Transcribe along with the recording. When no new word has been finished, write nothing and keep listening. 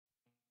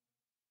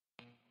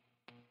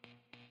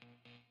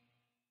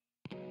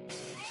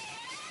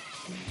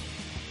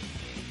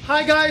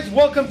Hi guys,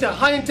 welcome to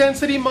High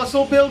Intensity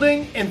Muscle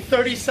Building in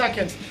 30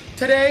 seconds.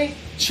 Today,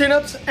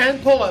 chin-ups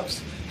and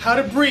pull-ups. How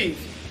to breathe.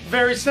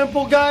 Very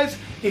simple guys.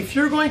 If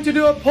you're going to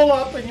do a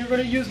pull-up and you're going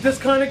to use this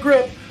kind of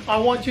grip, I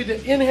want you to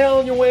inhale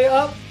on your way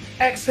up,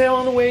 exhale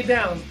on the way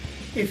down.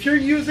 If you're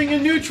using a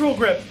neutral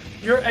grip,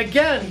 you're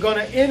again going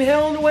to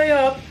inhale on the way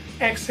up,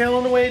 exhale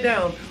on the way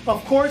down.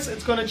 Of course,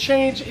 it's going to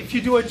change if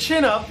you do a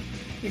chin-up.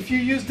 If you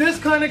use this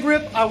kind of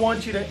grip, I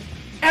want you to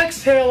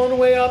exhale on the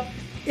way up,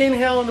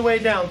 inhale on the way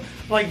down.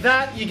 Like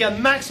that, you get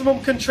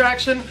maximum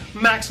contraction,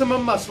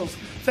 maximum muscles.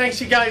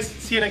 Thanks you guys.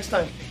 See you next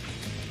time.